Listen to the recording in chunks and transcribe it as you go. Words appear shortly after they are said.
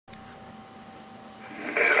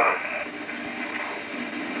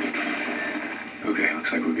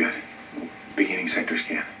Looks like we're good. Beginning sector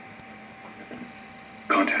scan.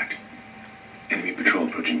 Contact. Enemy patrol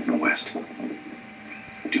approaching from the west.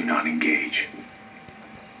 Do not engage.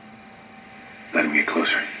 Let him get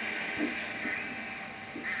closer.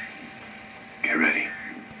 Get ready.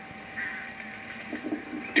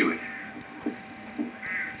 Do it.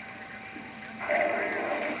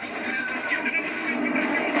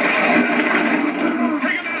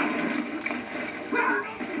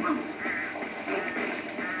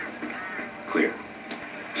 Clear.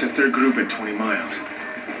 It's a third group at 20 miles.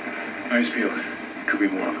 Eyes peeled. Could be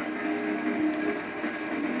more of them.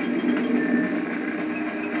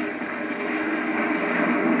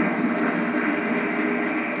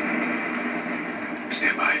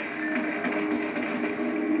 Stand by.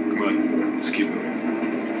 Come on, let's keep moving.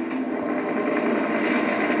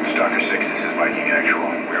 Stalker 6, this is Viking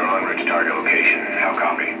Actual. We are en route to target location. How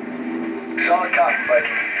copy? Solid copy,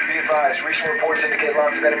 Viking. Be advised, recent reports indicate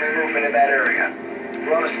lots of enemy movement in that area.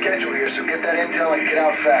 We're on a schedule here, so get that intel and get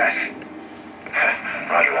out fast.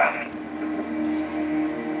 Roger that.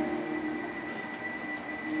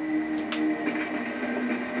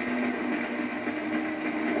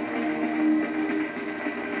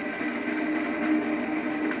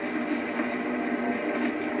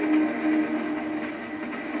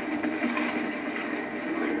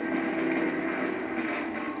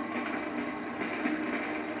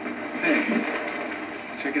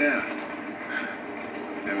 Check it out.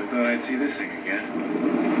 Never thought I'd see this thing again.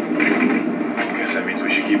 Guess that means we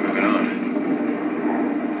should keep moving on.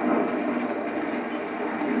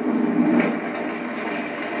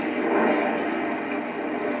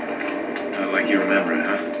 Not like you remember it,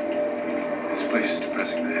 huh? This place is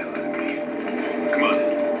depressing the hell out of me. Come on.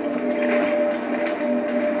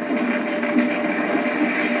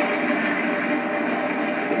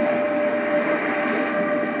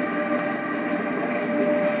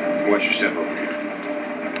 Watch your step over here.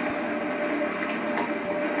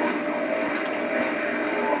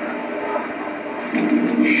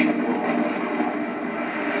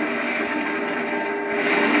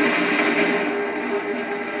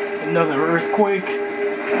 Another earthquake.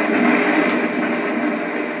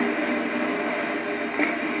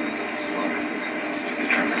 Just a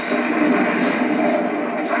tremor.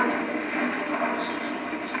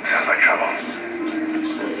 Sounds like trouble.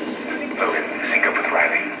 Logan, sync up with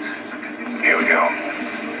Riley. Here we go.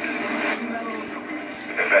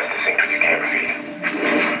 The best is synced with your camera feed.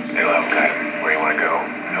 It'll help guide him where you want to go.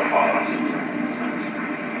 He'll follow.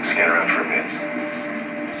 Scan around for a bit.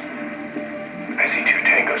 I see 2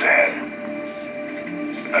 tangos ahead.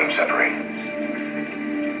 Let them separate.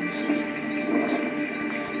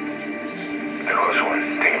 The closer one,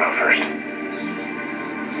 take him out first.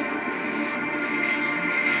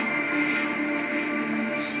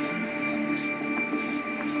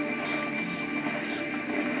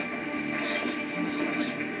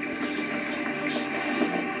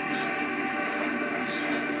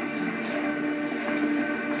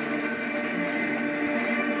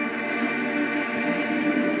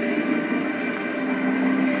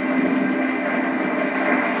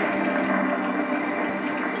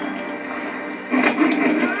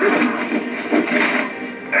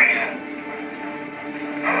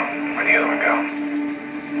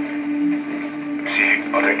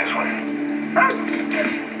 I'll take this one.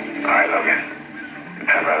 Alright, Logan.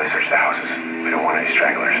 Have Riley search the houses. We don't want any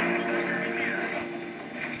stragglers.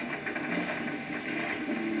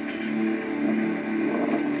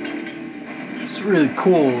 It's really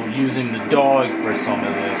cool using the dog for some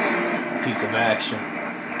of this piece of action.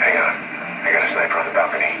 Hang on. I got a sniper on the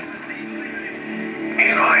balcony.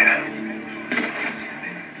 He's mine.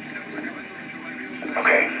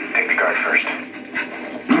 Okay, take the guard first.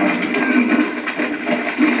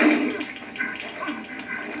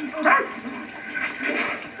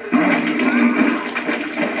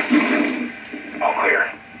 All clear.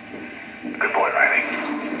 Good boy, Riley.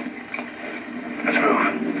 Let's move.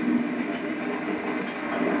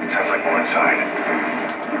 Sounds like more inside.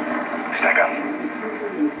 Stack up.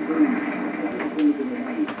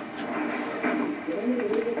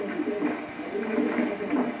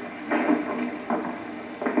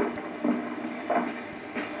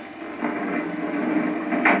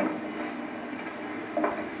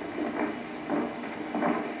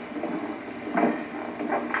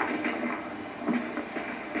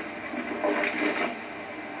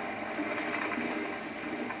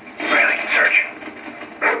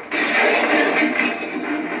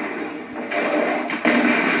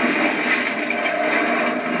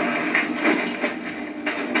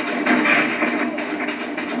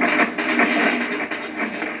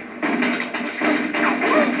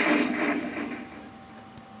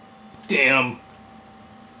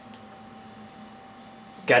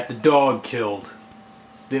 Got the dog killed.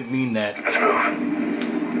 Didn't mean that. Let's move.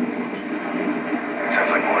 Sounds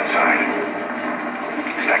like more inside.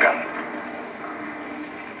 Stack up.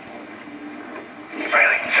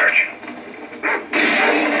 Riley, search.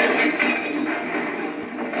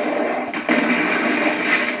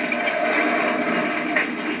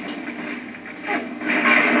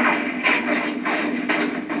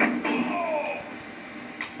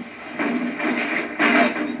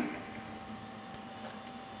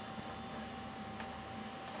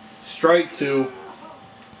 Strike two.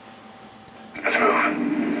 Let's move.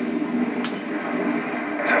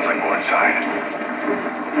 Sounds like more inside.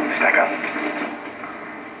 Stack up.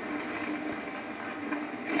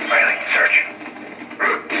 Riley, search.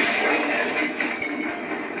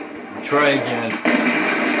 Try again.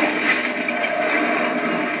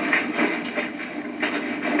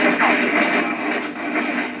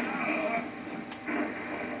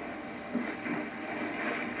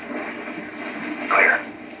 Clear.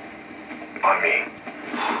 On me.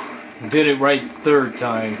 Did it right third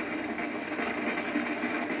time.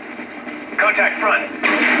 Contact front.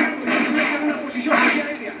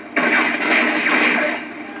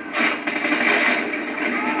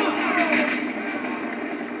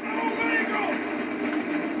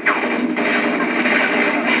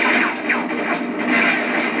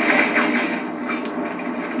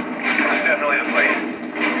 Definitely the place.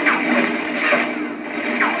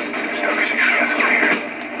 Focusing cancel here.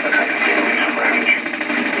 Looks like it's taking some wreckage.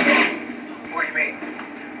 What do you mean?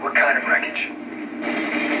 What kind of wreckage?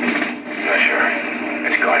 Not sure.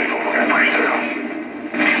 It's guarded, but we're gonna push through.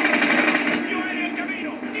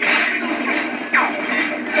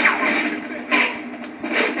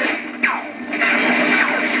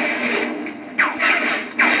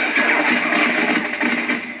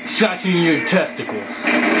 Shot you in your testicles.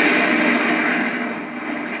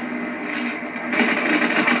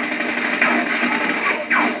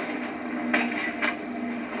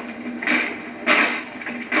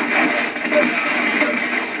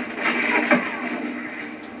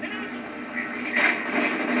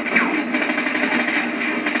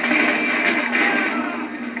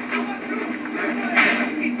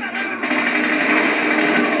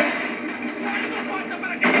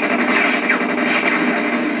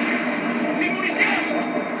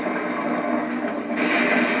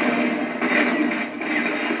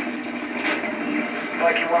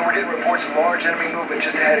 Mikey 1, we're getting reports of large enemy movement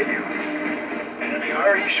just ahead of you. If you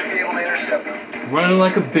hurry, you should be able to intercept them. Running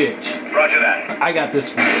like a bitch. Roger that. I got this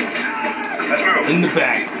one. Let's move. In the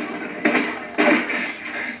back.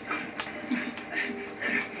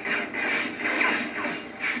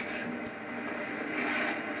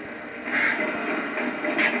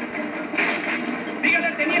 Dígale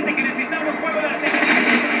al teniente que necesitamos fuego de artillería.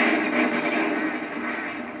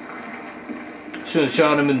 Should have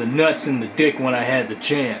shot him in the nuts and the dick when I had the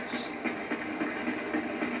chance.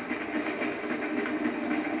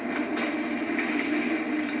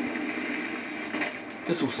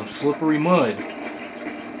 This was some slippery mud.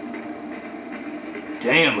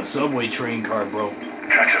 Damn, a subway train car broke.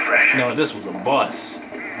 Tracks are fresh. No, this was a bus.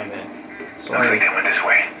 I mean, Looks sorry. like they went this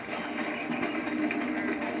way.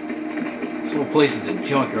 This whole place is a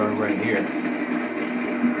junkyard right here.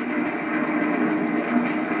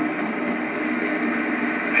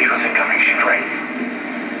 Vehicles incoming, shoot right.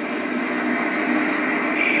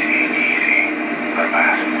 Easy, easy. Let it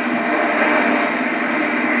pass.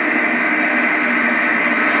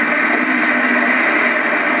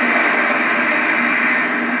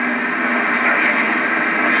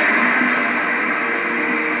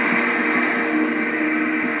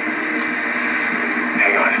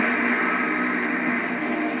 Hang on.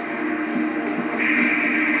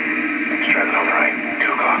 Let's try it on the right.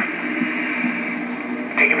 2 o'clock.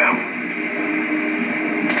 Take him out.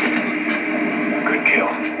 Good kill.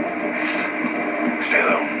 Stay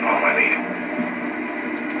low. Follow my lead.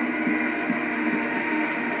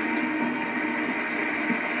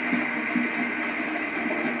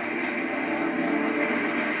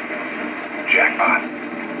 Jackpot.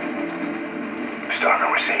 Stalker,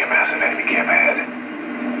 we're seeing a massive enemy camp ahead.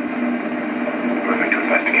 Moving to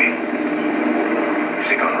investigate.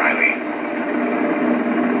 Sig on Riley.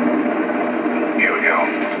 Here we go.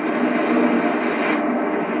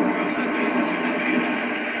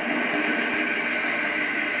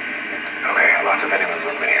 Okay, lots of enemy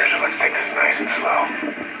movement here, so let's take this nice and slow.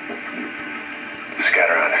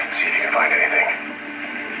 Scatter around, see if you can find anything.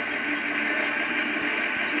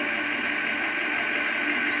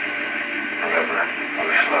 Remember,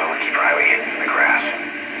 move slow and keep Riley hidden in the grass.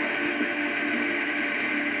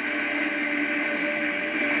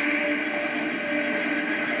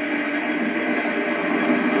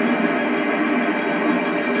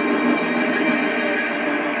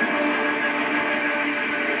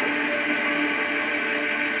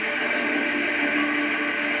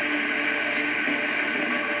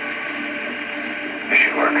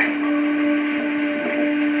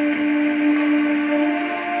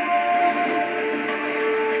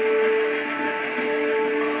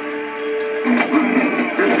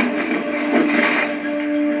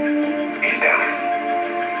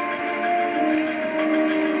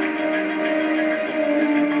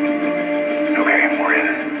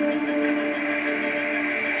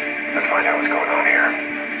 Let's find out what's going on here.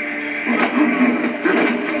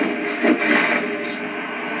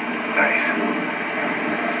 Nice.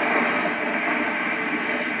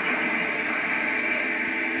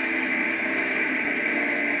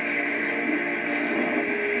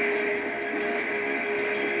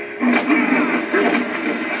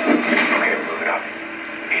 Okay, move it up.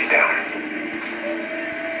 He's down.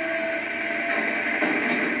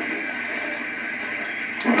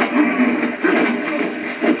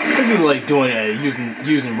 I do like doing it,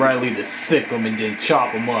 using Riley to sick him and then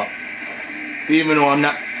chop him up. Even though I'm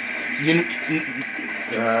not,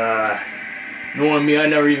 knowing me, I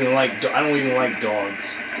don't even like dogs.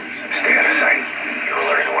 Stay out of sight. You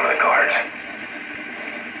alerted one of the guards.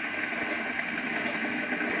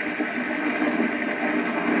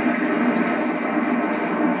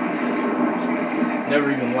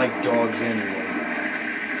 Never even liked dogs anyway.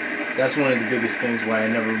 That's one of the biggest things why I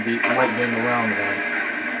never like being around them.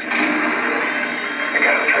 The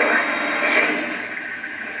guy in the trailer.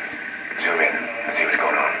 Zoom in. Let's see what's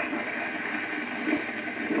going on.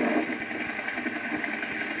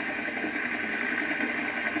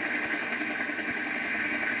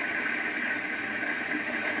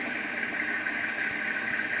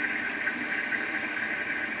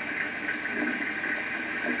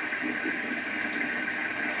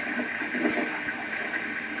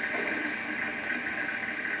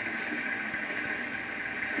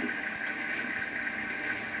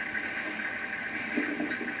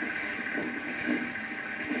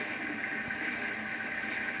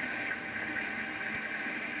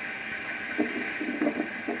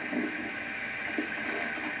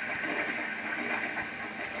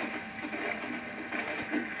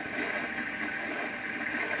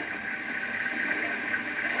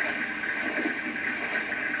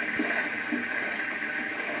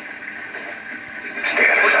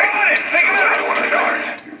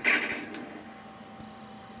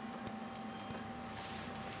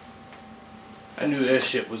 I knew that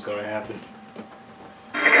shit was gonna happen.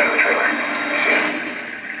 The guy in the trailer. You see him?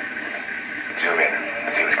 Zoom in.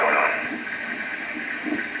 Let's see what's going on.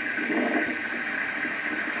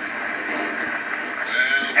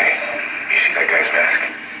 Hey, you see that guy's mask?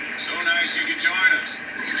 So nice you could join us.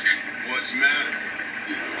 Rook, what's the matter?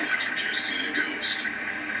 You look like you've just seen a ghost.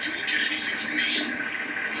 You won't get anything from me.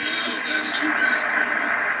 Well, that's too bad, pal.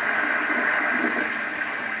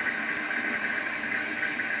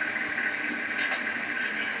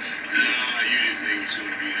 Nah, you didn't think it was going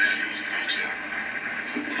to be that easy, did you?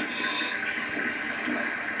 Oh, no.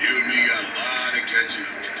 You and me got a lot of catching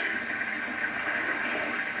up to do.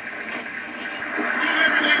 Move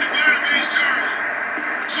everything to Firebase Charlie.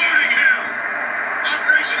 Including him.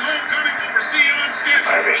 Operation Homecoming will proceed on schedule.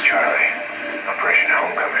 Firebase Charlie. Operation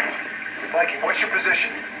Homecoming. Viking, what's your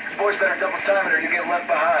position? You boys better double time it or you get left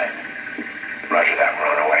behind. Roger that. We're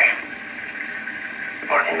on our way.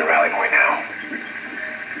 Marking the rally point now.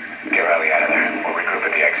 Get Riley out of there. We'll regroup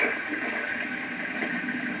at the exit.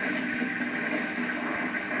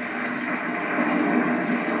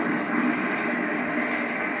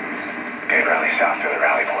 Get Riley south to the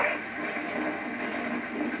rally point.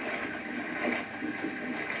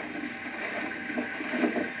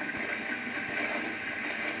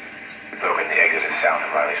 Logan, the exit is south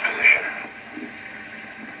of Riley's position.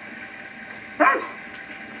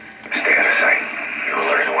 Stay out of sight. You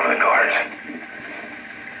alerted one of the guards.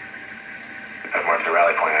 I've marked the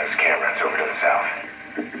rally point on his camera. It's over to the south.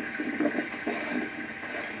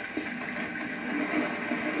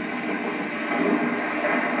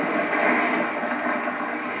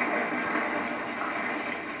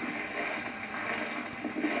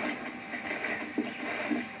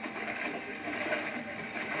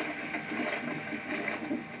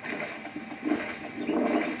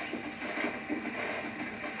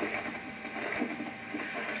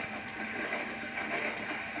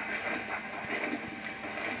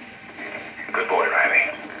 Good boy, Riley.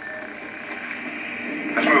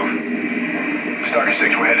 Let's move. Stalker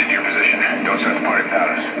 6, we're headed to your position. Don't start the party without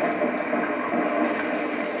us.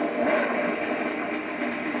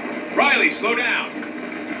 Riley, slow down.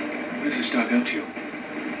 What is this dog up to?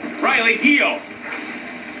 Riley, heel.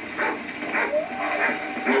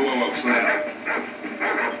 Whoa, slow down.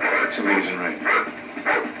 Something isn't right.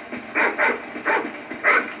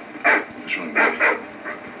 What's wrong, baby?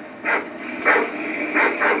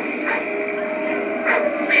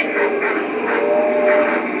 Oh, shit.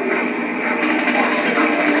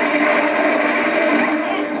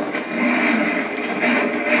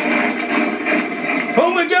 Oh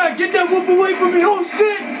my god, get that wolf away from me! Oh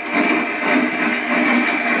shit!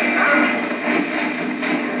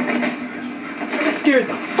 That scared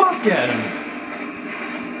the fuck out of me.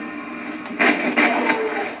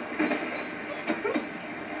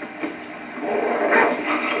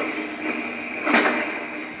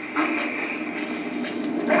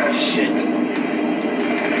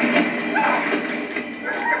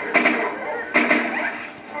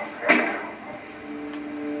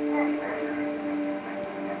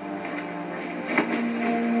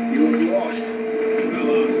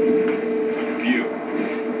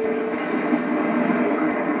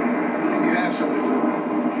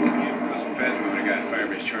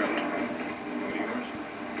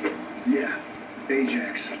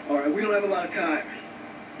 All right, we don't have a lot of time.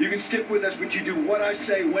 You can stick with us, but you do what I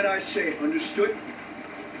say when I say it. Understood?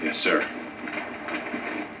 Yes, sir.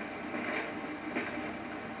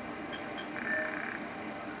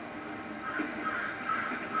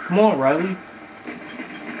 Come on, Riley.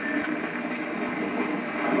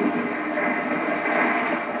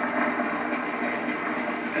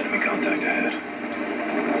 Enemy contact ahead.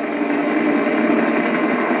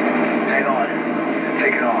 Hang on.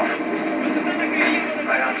 Taking off.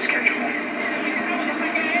 Right on schedule.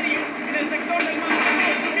 Ataque aéreo en el sector del mando.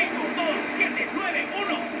 5, 2, 7, 9, 1.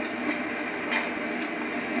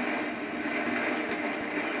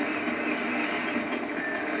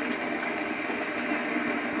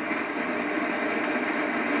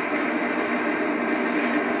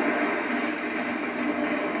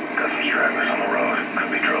 Got some stragglers on the road.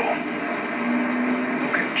 Could be trouble.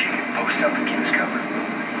 Okay, Keegan, post up and keep us covered.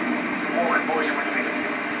 Morgan, boys are with me.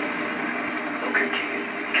 Okay, Keegan,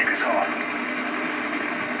 kick us off.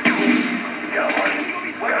 Got one.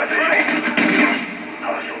 Got a vision.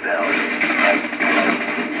 Hostile down.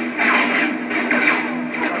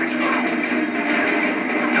 Target's moving.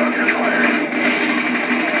 Target acquired.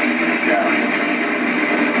 Down.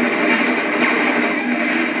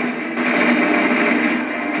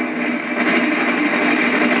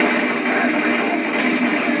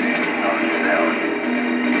 Hostile down.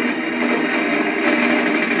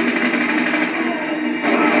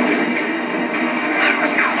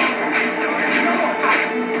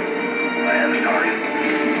 I have a target.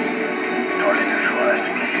 Target neutralized.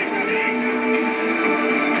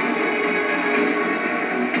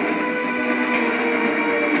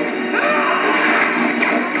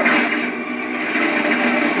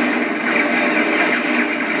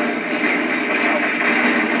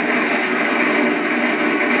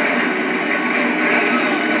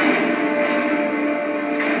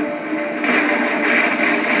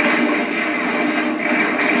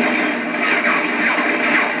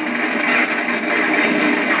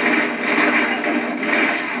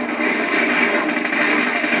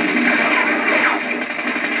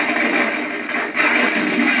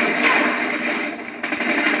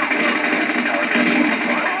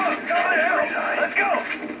 Let's go!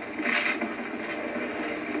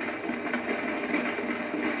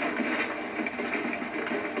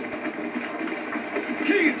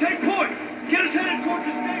 Keegan, take point! Get us headed toward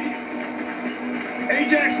the stadium!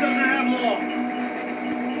 Ajax doesn't have long.